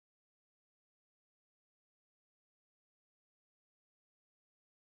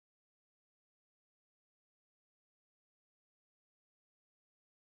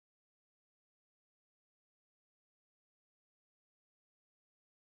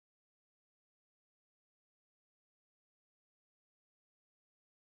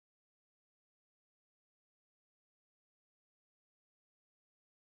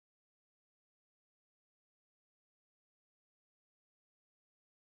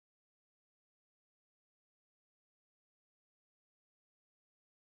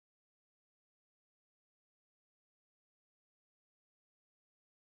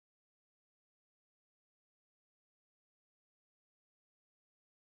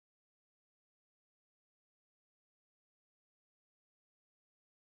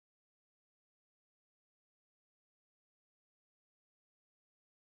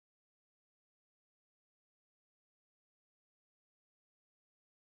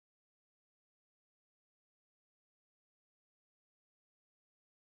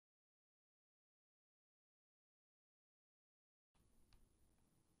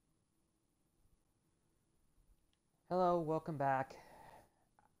Hello, welcome back.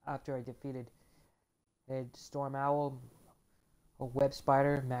 After I defeated a Storm Owl, a Web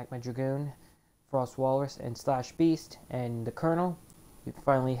Spider, Magma Dragoon, Frost Walrus, and Slash Beast, and the Colonel, we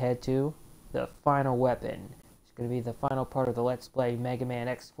finally head to the final weapon. It's going to be the final part of the Let's Play Mega Man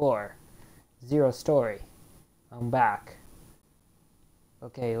X4. Zero story. I'm back.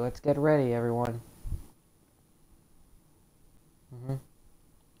 Okay, let's get ready, everyone.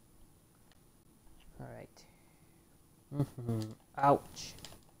 Alright. Ouch.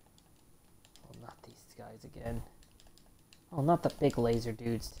 Oh, not these guys again. Oh, not the big laser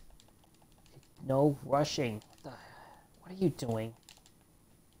dudes. No rushing. What are you doing?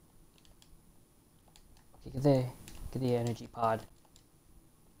 Okay, get the energy pod.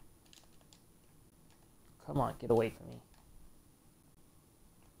 Come on, get away from me.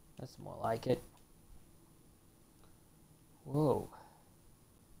 That's more like it. Whoa.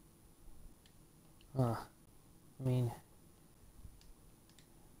 I mean,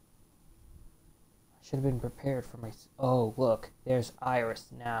 I should have been prepared for my... Oh, look, there's Iris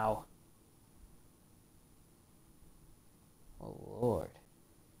now. Oh, Lord.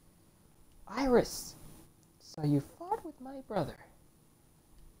 Iris! So you fought with my brother.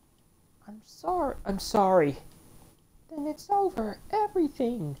 I'm sorry. Then it's over.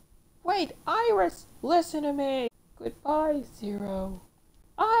 Everything. Wait, Iris! Listen to me! Goodbye, Zero.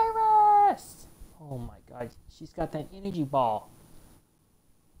 Iris! Oh my god, she's got that energy ball.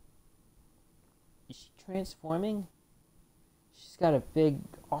 Is she transforming? She's got a big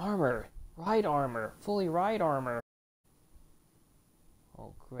armor. Ride armor. Fully ride armor.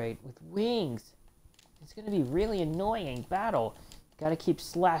 Oh great, with wings. It's gonna be really annoying battle. Gotta keep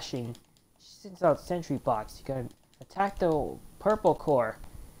slashing. She sends out sentry bots. You gotta attack the purple core.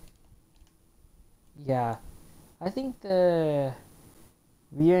 Yeah. I think the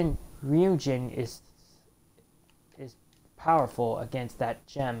Ryuenjin is powerful against that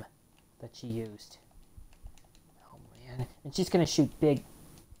gem that she used. Oh man. And she's gonna shoot big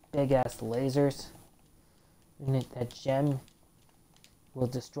ass lasers. And that gem will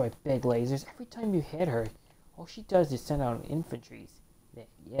destroy big lasers. Every time you hit her, all she does is send out infantries.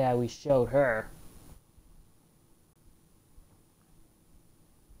 Yeah, we showed her.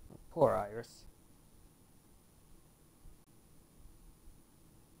 Poor Iris.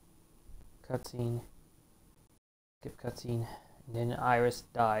 Cutscene. Skip cutscene. And then Iris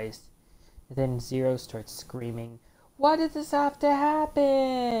dies. And then Zero starts screaming, "Why did this have to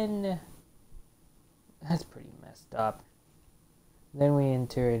happen?" That's pretty messed up. Then we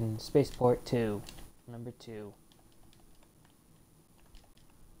enter in Spaceport 2. Number 2.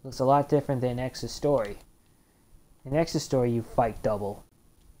 Looks a lot different than X's story. In X's story, you fight double.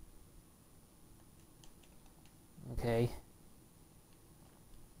 Okay.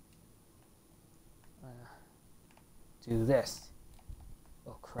 Do this.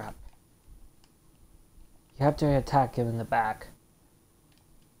 Oh crap. You have to attack him in the back.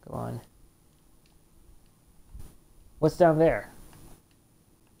 Go on. What's down there?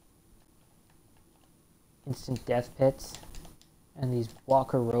 Instant death pits. And these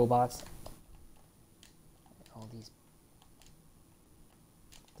walker robots. All these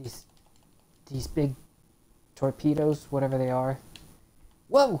big torpedoes, whatever they are.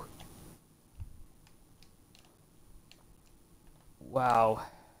 Whoa! Wow.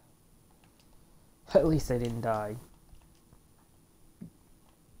 At least I didn't die.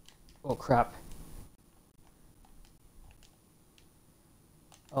 Oh crap.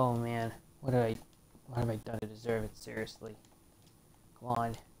 Oh man. What have I done to deserve it? Seriously. Come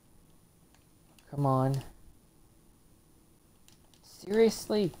on. Come on.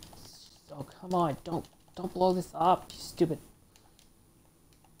 Seriously? Oh come on. Don't blow this up, you stupid.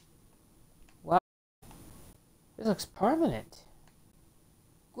 Wow. This looks permanent.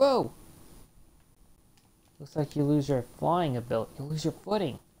 Whoa! Looks like you lose your flying ability. You lose your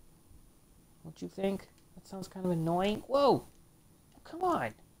footing. Don't you think? That sounds kind of annoying. Whoa! Come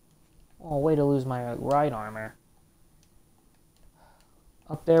on! Oh, way to lose my ride armor.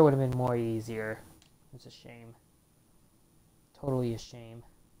 Up there would have been more easier. It's a shame. Totally a shame.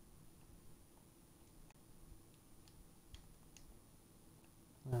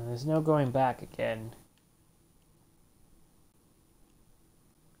 There's no going back again.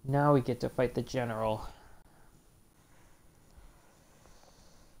 Now we get to fight the general.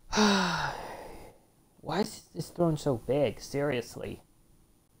 Why is this throne so big? Seriously.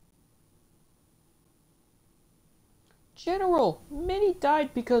 General, many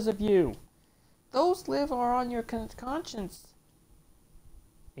died because of you. Those live are on your conscience.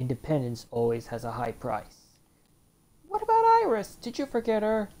 Independence always has a high price. What about Iris? Did you forget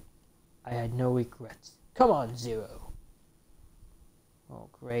her? I had no regrets. Come on, Zero. Oh,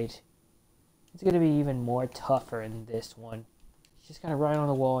 great. It's gonna be even more tougher in this one. He's just gonna run on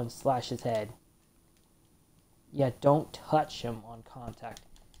the wall and slash his head. Yeah, don't touch him on contact.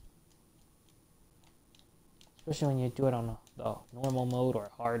 Especially when you do it on the normal mode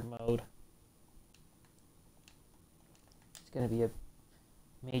or hard mode. It's gonna be a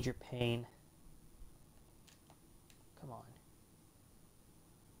major pain. Come on.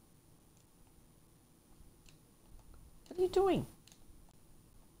 What are you doing?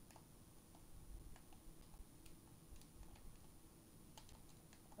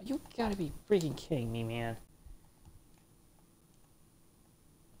 You gotta be freaking kidding me, man.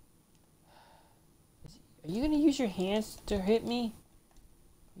 Are you gonna use your hands to hit me?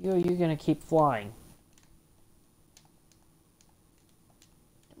 Or you're gonna keep flying?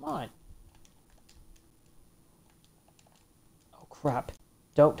 Come on. Oh crap.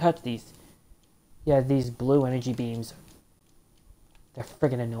 Don't touch these. Yeah, these blue energy beams. They're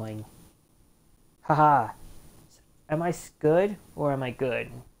friggin' annoying. Haha. Am I good or am I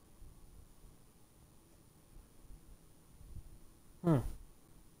good?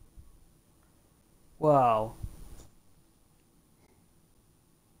 Whoa.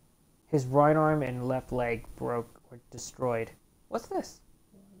 His right arm and left leg broke or destroyed. What's this?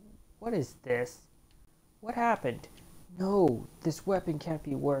 What is this? What happened? No, this weapon can't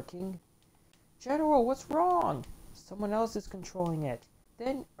be working. General, what's wrong? Someone else is controlling it.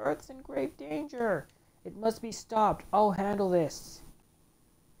 Then Earth's in grave danger. It must be stopped. I'll handle this.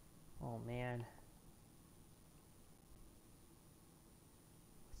 Oh, man.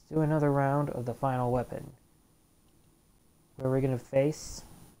 Let's do another round of the final weapon. Where we're going to face...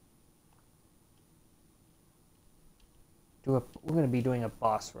 We're going to be doing a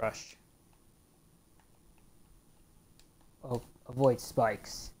boss rush. Oh, avoid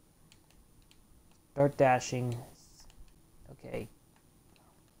spikes. Start dashing. Okay.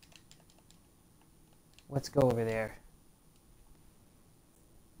 Let's go over there.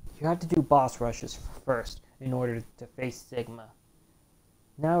 You have to do boss rushes first in order to face Sigma.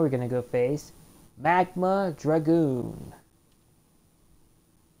 Now we're going to go face Magma Dragoon.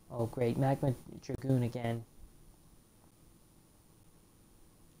 Oh great, Magma Dragoon again.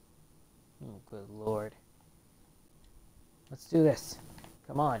 Oh good lord. Let's do this.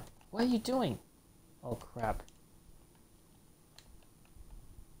 Come on. What are you doing? Oh crap.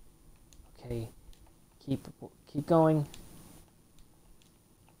 Okay. Keep going.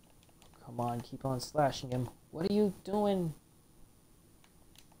 Come on, keep on slashing him. What are you doing?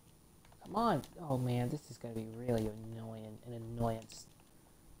 Come on. Oh man, this is gonna be really annoying, an annoyance.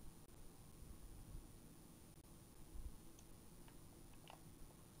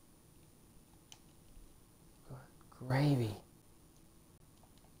 Gravy.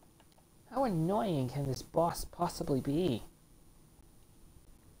 How annoying can this boss possibly be?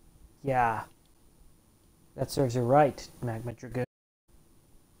 Yeah. That serves you right, Magma Dragoon.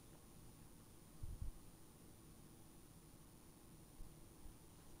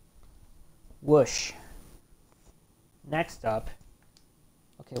 Whoosh. Next up.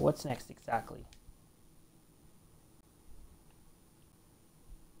 Okay, what's next exactly?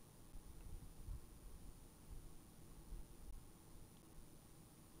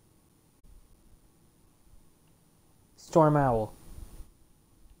 Storm Owl.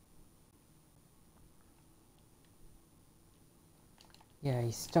 Yeah,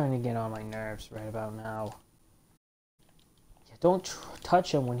 he's starting to get on my nerves right about now. Yeah, don't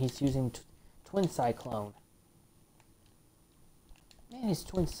touch him when he's using Twin Cyclone. Man, his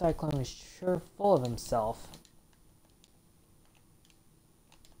Twin Cyclone is sure full of himself.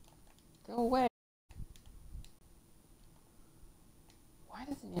 Go away. Why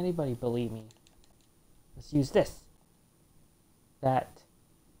doesn't anybody believe me? Let's use this. That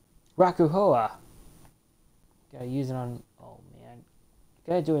Rakuhouha. Gotta use it on... Oh, man.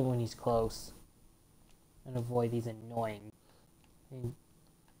 Gotta do it when he's close. And avoid these annoying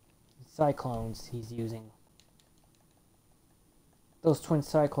cyclones he's using. Those twin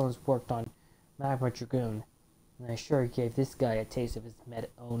cyclones worked on Magma Dragoon. And I sure gave this guy a taste of his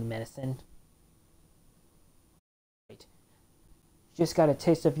own medicine. Right. You just got a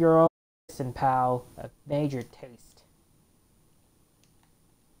taste of your own medicine, pal. A major taste.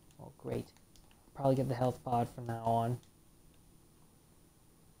 Oh, great. Probably get the health pod from now on.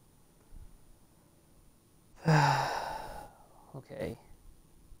 Okay.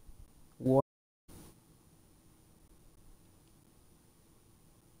 War.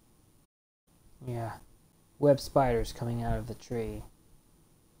 Yeah. Web spiders coming out of the tree.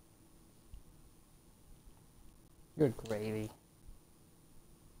 Good gravy.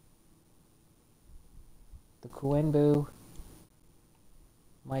 The Kuenbu.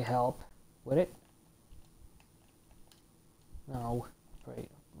 Might help. Would it? No. I'm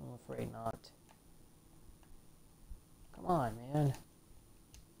afraid not. Come on, man.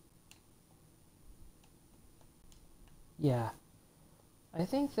 Yeah. I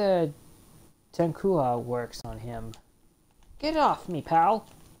think the Tenkuha works on him. Get off me, pal!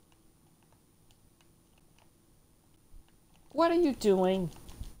 What are you doing?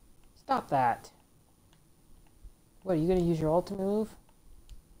 Stop that. What, are you gonna use your ultimate move?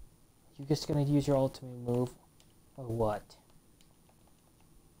 You're just gonna use your ultimate move? Or what?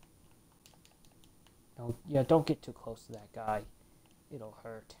 Don't get too close to that guy. It'll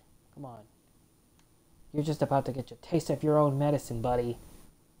hurt. Come on. You're just about to get your taste of your own medicine, buddy.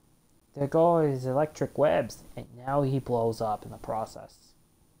 There go his electric webs, and now he blows up in the process.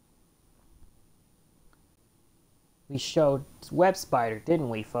 We showed web spider, didn't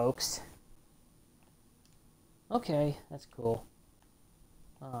we, folks? Okay, that's cool.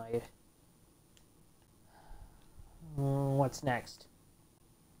 Alright. What's next?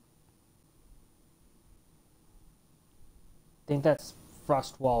 I think that's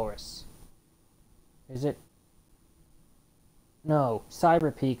Frost Walrus. Is it? No,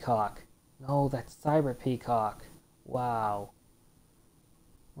 Cyber Peacock. No, that's Cyber Peacock. Wow.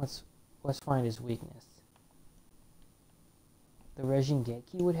 Let's find his weakness. The Ryuenjin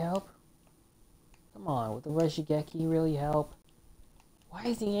would help? Come on, would the Ryuenjin really help? Why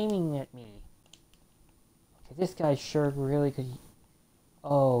is he aiming at me? Okay, this guy sure really could...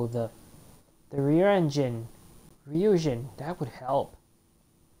 Oh, the Ryuenjin, that would help.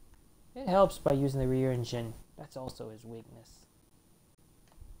 It helps by using the Ryuenjin. That's also his weakness.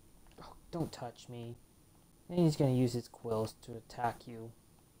 Oh, don't touch me. And he's gonna use his quills to attack you.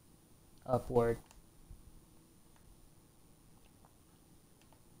 Upward.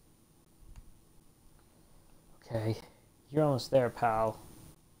 Okay, you're almost there, pal.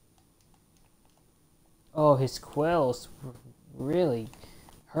 Oh, his quills really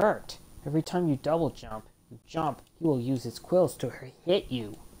hurt. Every time you double jump, he will use his quills to hit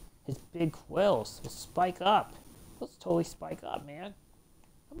you. His big quills will spike up. Let's totally spike up, man.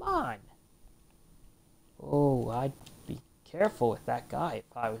 Come on. Oh, I'd be careful with that guy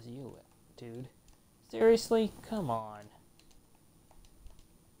if I was you, dude. Seriously? Come on.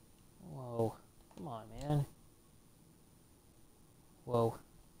 Whoa. Come on, man. Whoa.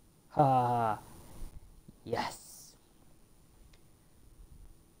 Ha ha ha. Yes.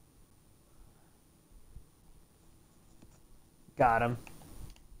 Got him.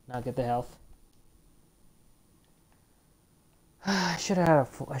 Now get the health. I should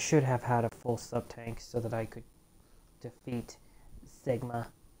have had a full sub tank so that I could defeat Sigma.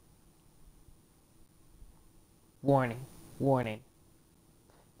 Warning. Warning.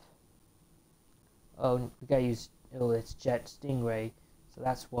 Oh, we gotta use... Oh, it's Jet Stingray. So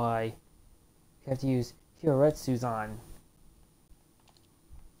that's why you have to use Hyouretsuzan.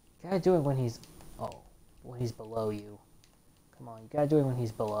 You gotta do it when he's... Oh, when he's below you. Come on, you gotta do it when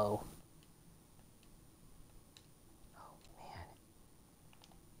he's below. Oh, man.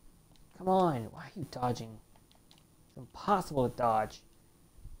 Come on, why are you dodging? It's impossible to dodge.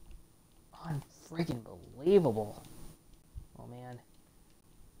 Unfreaking believable. Oh, man.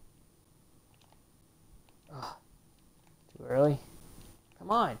 Ugh. Too early? Come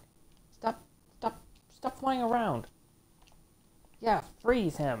on. Stop flying around. Yeah,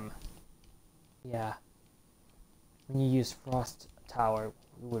 freeze him. Yeah. When you use Frost Tower, it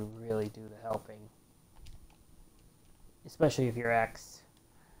would really do the helping. Especially if you're X.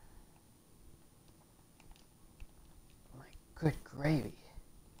 My good gravy.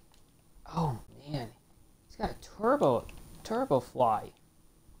 Oh man, he's got a turbo fly.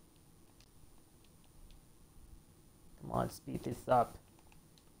 Come on, speed this up.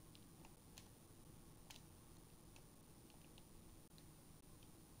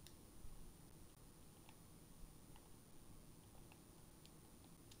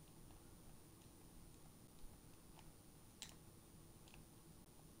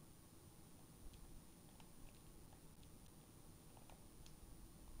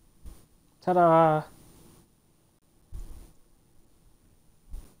 Ta-da!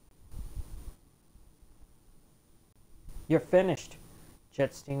 You're finished,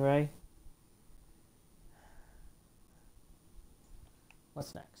 Jet Stingray.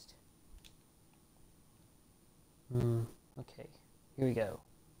 What's next? Okay, here we go.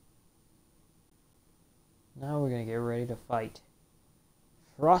 Now we're gonna get ready to fight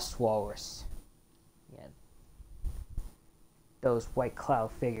Frost Walrus. Yeah, those white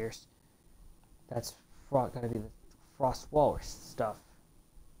cloud figures. That's gonna be the Frost Walrus stuff.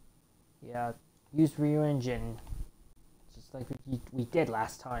 Yeah, use Ryuenjin. Just just like we did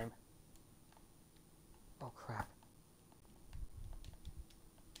last time. Oh crap.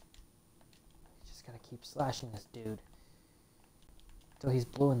 Just gotta keep slashing this dude until he's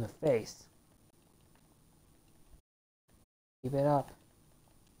blue in the face. Keep it up.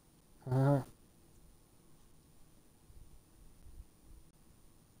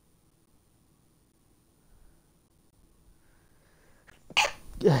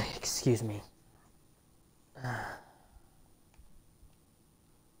 Excuse me.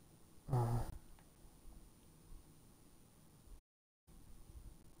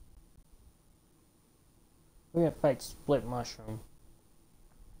 We're gonna fight Split Mushroom.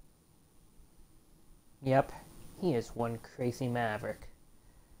 Yep, he is one crazy maverick.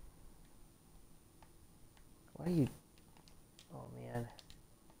 What are you... Oh man.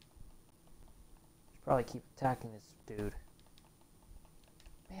 Should probably keep attacking this dude.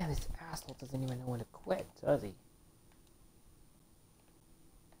 Man, this asshole doesn't even know when to quit, does he?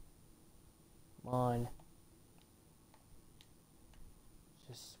 Come on.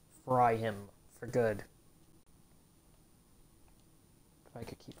 Just fry him for good. If I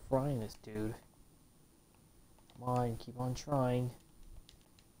could keep frying this dude. Come on, keep on trying.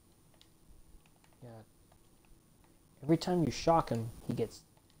 Yeah. Every time you shock him, he gets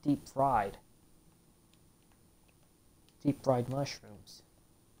deep fried. Deep fried mushrooms.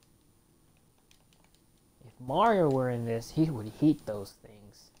 If Mario were in this, he would heat those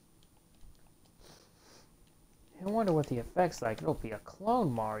things. I wonder what the effect's like. It'll be a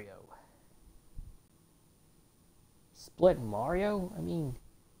clone Mario. Split Mario? I mean,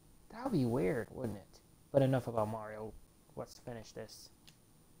 that would be weird, wouldn't it? But enough about Mario. Let's finish this.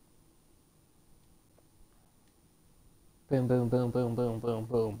 Boom, boom, boom, boom, boom, boom,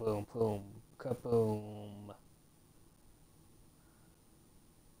 boom, boom, boom, kaboom.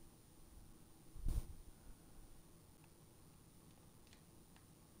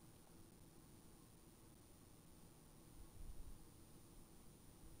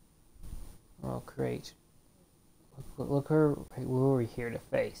 Oh, great. Look who we're here to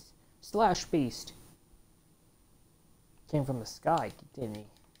face. Slash Beast. Came from the sky, didn't he?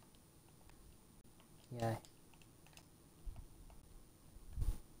 Yeah.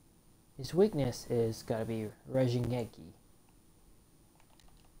 His weakness is gotta be Ryuenjin.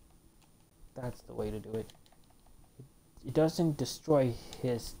 That's the way to do it. It doesn't destroy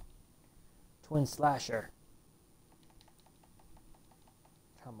his twin slasher.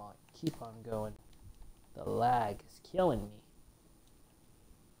 Come on, keep on going. The lag is killing me.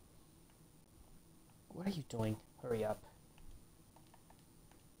 What are you doing? Hurry up.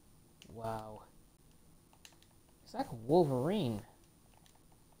 Wow. It's like Wolverine.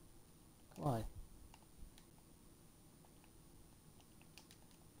 Come on.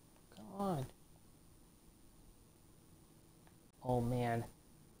 Come on. Oh man.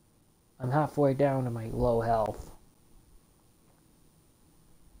 I'm halfway down to my low health.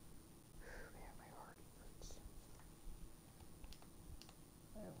 Man, my heart hurts.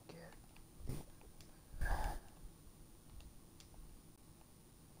 I don't get it.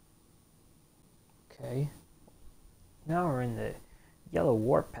 Okay. Now we're in the yellow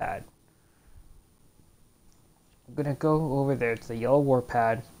warp pad. I'm gonna go over there to the yellow warp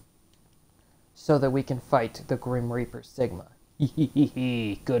pad so that we can fight the Grim Reaper Sigma.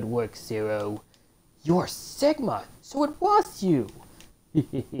 Hehehe, good work, Zero. You're Sigma, so it was you!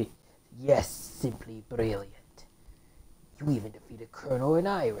 Yes, simply brilliant. You even defeated Colonel and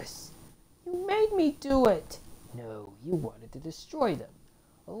Iris. You made me do it! No, you wanted to destroy them.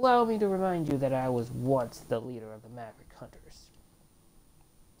 Allow me to remind you that I was once the leader of the Maverick Hunters.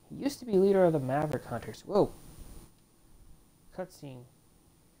 He used to be leader of the Maverick Hunters. Whoa! Cutscene.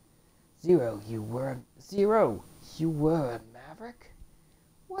 Zero, you were a Maverick?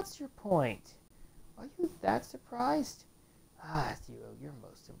 What's your point? Are you that surprised? Ah, Zero, you're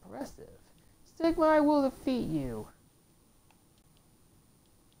most impressive. Sigma, I will defeat you.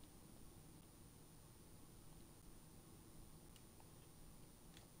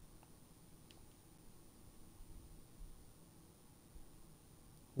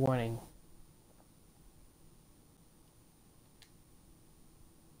 Warning.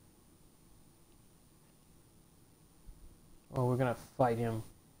 Oh, we're gonna fight him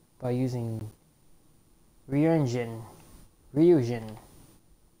by using Ryuenjin. Come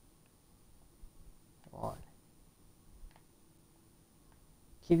on.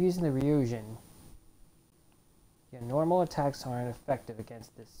 Keep using the Ryuenjin. Yeah, normal attacks aren't effective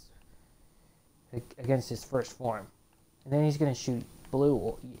against his first form. And then he's gonna shoot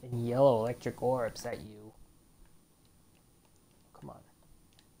blue and yellow electric orbs at you. Come on.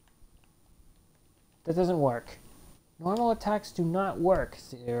 That doesn't work. Normal attacks do not work,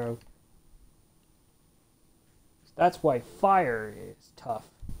 Zero. That's why fire is tough.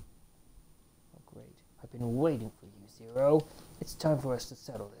 Oh, great. I've been waiting for you, Zero. It's time for us to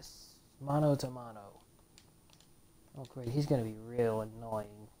settle this. Mano to mano. Oh, great. He's going to be real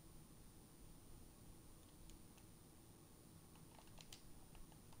annoying.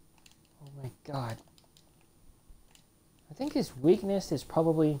 Oh, my God. I think his weakness is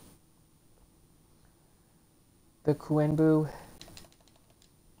probably the Kuenbu.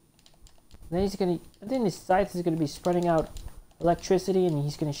 And then his scythe is gonna be spreading out electricity, and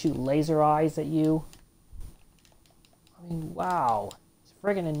he's gonna shoot laser eyes at you. I mean, wow, it's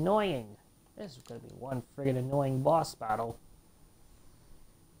friggin' annoying. This is gonna be one friggin' annoying boss battle.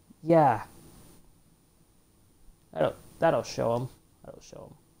 Yeah, that'll show him. That'll show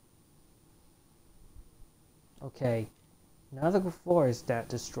him. Okay, now the floor is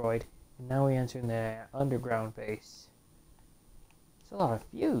destroyed, and now we enter the underground base. It's a lot of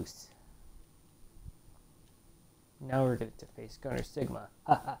views. Now we're going to face Gunner Sigma.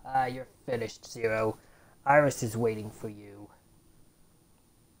 Ha ha ha, you're finished, Zero. Iris is waiting for you.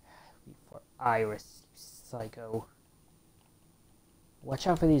 For Iris, you psycho. Watch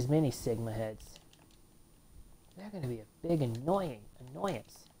out for these mini Sigma heads. They're going to be a big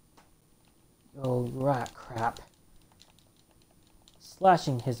annoyance. Oh, rat crap.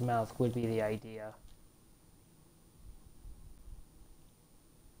 Slashing his mouth would be the idea.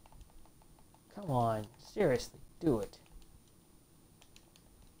 Come on, seriously. Do it.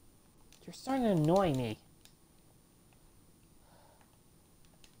 You're starting to annoy me.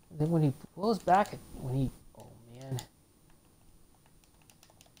 And then when he blows back, oh man.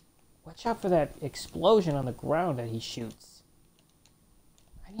 Watch out for that explosion on the ground that he shoots.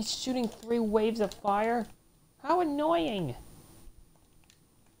 And he's shooting 3 waves of fire? How annoying!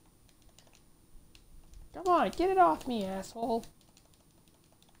 Come on, get it off me, asshole.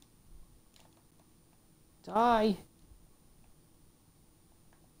 Die.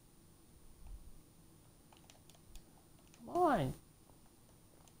 Come on.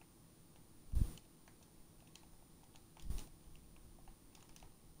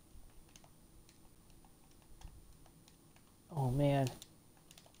 Oh man.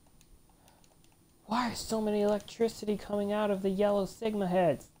 Why is so many electricity coming out of the yellow Sigma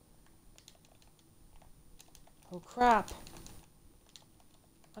heads? Oh crap.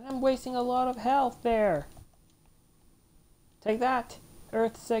 And I'm wasting a lot of health there. Take that,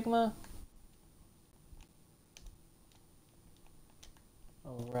 Earth Sigma.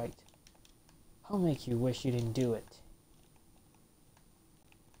 Alright. I'll make you wish you didn't do it.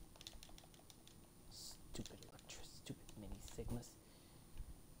 Stupid mini Sigmas.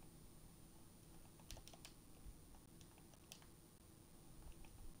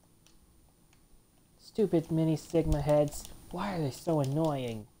 Stupid mini Sigma heads. Why are they so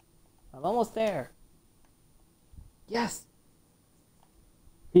annoying? I'm almost there. Yes!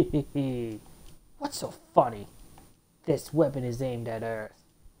 Hehehe. What's so funny? This weapon is aimed at Earth.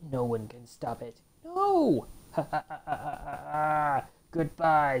 No one can stop it. No! Ha ha ha ha ha ha!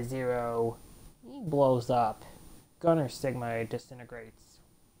 Goodbye, Zero. He blows up. Gunner Sigma disintegrates.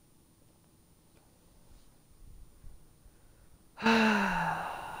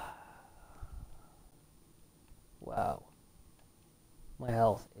 Wow. My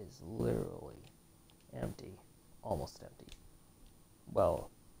health is literally empty. Almost empty. Well,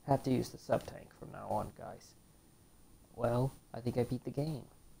 have to use the sub-tank from now on, guys. Well, I think I beat the game.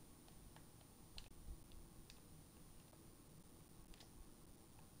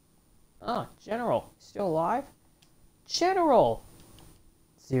 Ah, General, still alive? General!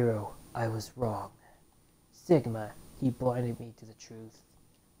 Zero, I was wrong. Sigma, he blinded me to the truth.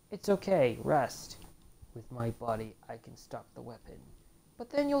 It's okay, rest. With my body, I can stop the weapon. But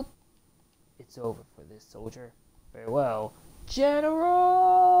then It's over for this soldier. Farewell. General!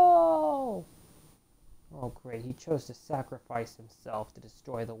 Oh great, he chose to sacrifice himself to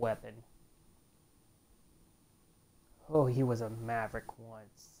destroy the weapon. Oh, he was a maverick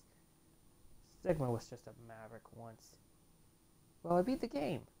once. Sigma was just a maverick once. Well, I beat the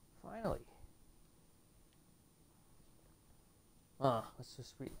game. Finally. Let's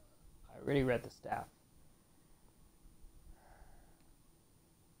just read. I already read the staff.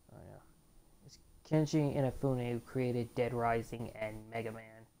 Oh yeah. It's Kenji Inafune who created Dead Rising and Mega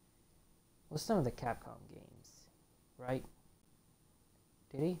Man. Well, some of the Capcom games, right?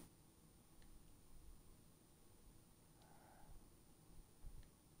 Did he?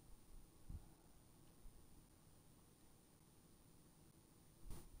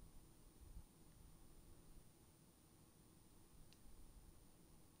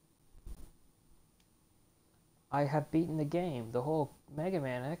 I have beaten the game, the whole Mega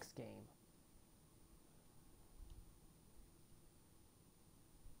Man X game.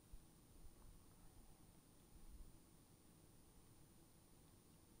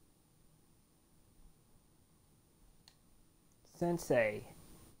 Sensei,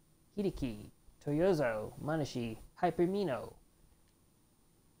 Hideki, Toyozo, Manashi, Hypermino,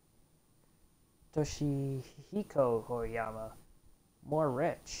 Toshihiko Horiyama, more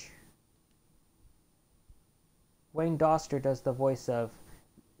rich. Wayne Doster does the voice of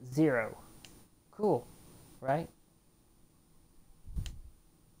Zero. Cool, right?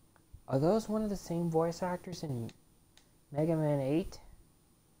 Are those one of the same voice actors in Mega Man 8?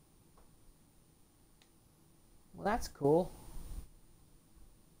 Well, that's cool.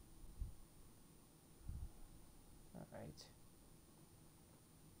 Alright.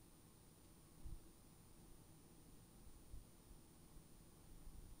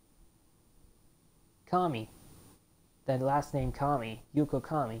 Kami. That last name Kami. Yuko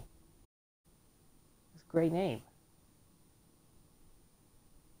Kami. It's a great name.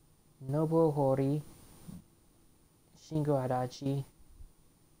 Nobuo Hori. Shingo Adachi.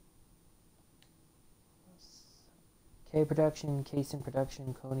 K Production, Kason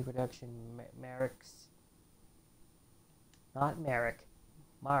Production, Kony Production, Merrick's. Not Merrick.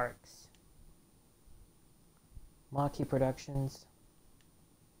 Marix. Maki Productions.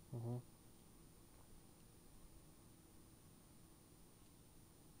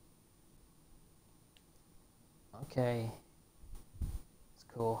 Okay. It's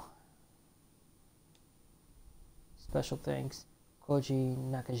cool. Special thanks. Koji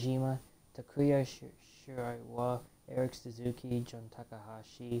Nakajima, Takuya Shiraiwa, Eric Suzuki, Jun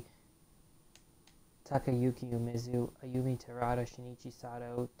Takahashi, Takayuki Umezu, Ayumi Terada, Shinichi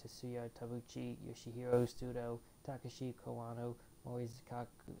Sato, Tetsuya Tabuchi, Yoshihiro Sudo, Takashi Kawano, Moise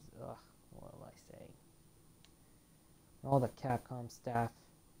Kaku. Ugh, what am I saying? All the Capcom staff.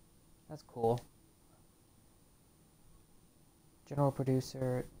 That's cool. General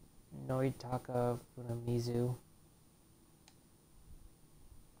producer Noritaka Funamizu.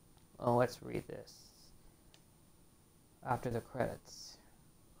 Oh, let's read this. After the credits.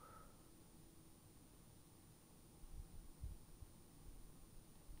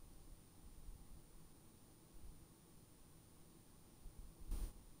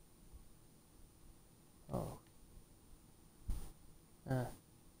 Oh. You're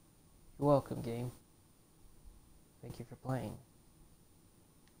welcome, game. Thank you for playing.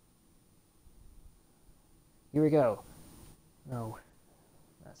 Here we go. No,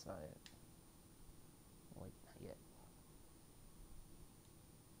 that's not it. Wait, not yet.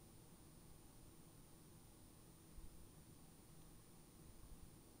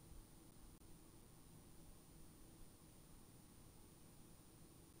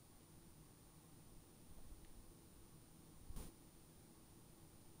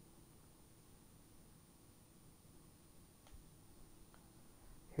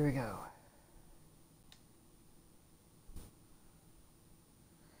 Here we go.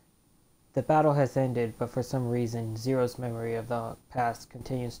 The battle has ended, but for some reason, Zero's memory of the past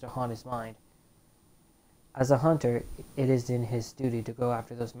continues to haunt his mind. As a hunter, it is in his duty to go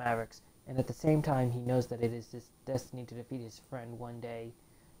after those Mavericks, and at the same time, he knows that it is his destiny to defeat his friend one day.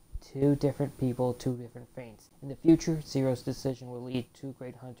 Two different people, two different fates. In the future, Zero's decision will lead two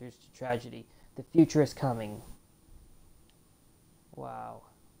great hunters to tragedy. The future is coming. Wow.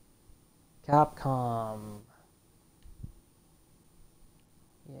 Capcom.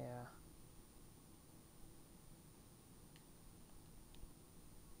 Yeah.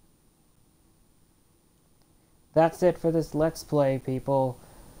 That's it for this Let's Play, people.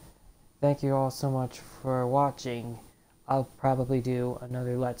 Thank you all so much for watching. I'll probably do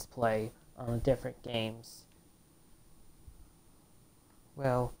another Let's Play on different games.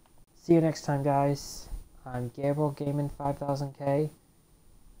 Well, see you next time, guys. I'm Gabriel Gaming 5000K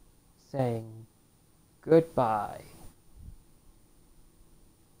saying goodbye.